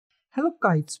Hello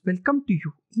guys, welcome to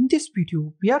you. In this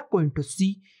video, we are going to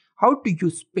see how to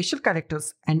use special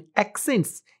characters and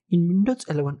accents in Windows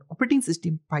 11 operating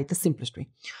system by the simplest way.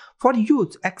 For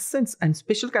use accents and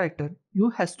special character, you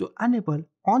have to enable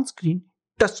on-screen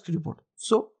touch keyboard.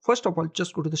 So first of all,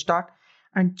 just go to the start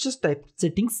and just type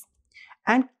settings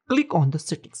and click on the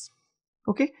settings.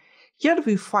 Okay, here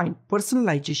we find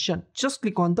personalization. Just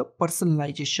click on the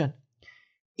personalization.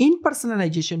 In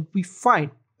personalization, we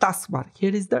find taskbar.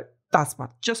 Here is the taskbar.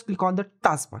 Just click on the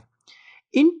taskbar.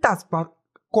 In taskbar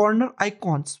corner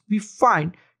icons, we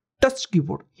find touch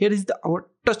keyboard. Here is our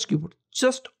touch keyboard.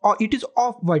 Just it is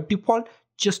off by default.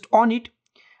 Just on it.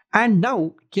 And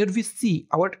now here we see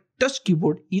our touch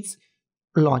keyboard is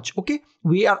launched. Okay,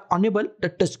 we are enable the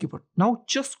touch keyboard. Now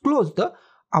just close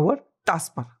our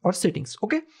taskbar or settings.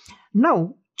 Okay,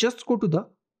 now just go to the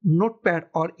notepad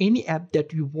or any app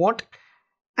that you want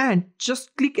and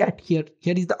just click at here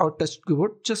is our touch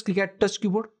keyboard. Just click at touch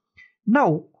keyboard.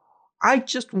 Now I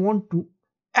just want to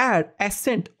add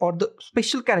accent or the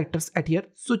special characters at here,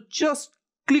 so just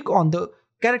click on the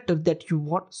character that you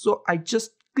want. So I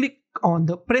just click on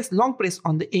the long press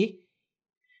on the A.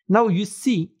 Now you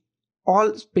see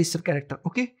all special character.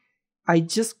 Okay, I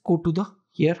just go to the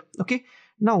here. Okay,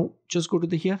 now just go to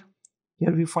the here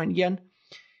we find Yan.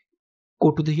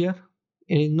 Go to the here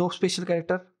is no special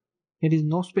character. Here is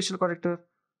no special character.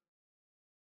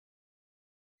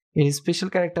 Here is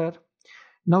special character.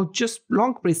 Now just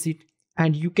long press it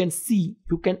and you can see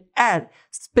you can add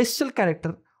special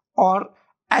character or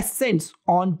accents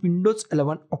on Windows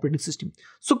 11 operating system.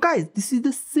 So guys, this is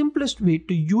the simplest way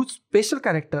to use special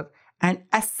character and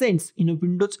accents in a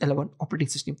Windows 11 operating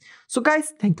system. So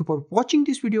guys, thank you for watching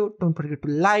this video. Don't forget to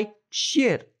like,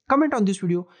 share, comment on this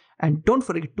video, and don't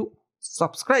forget to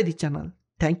subscribe the channel.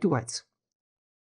 Thank you guys.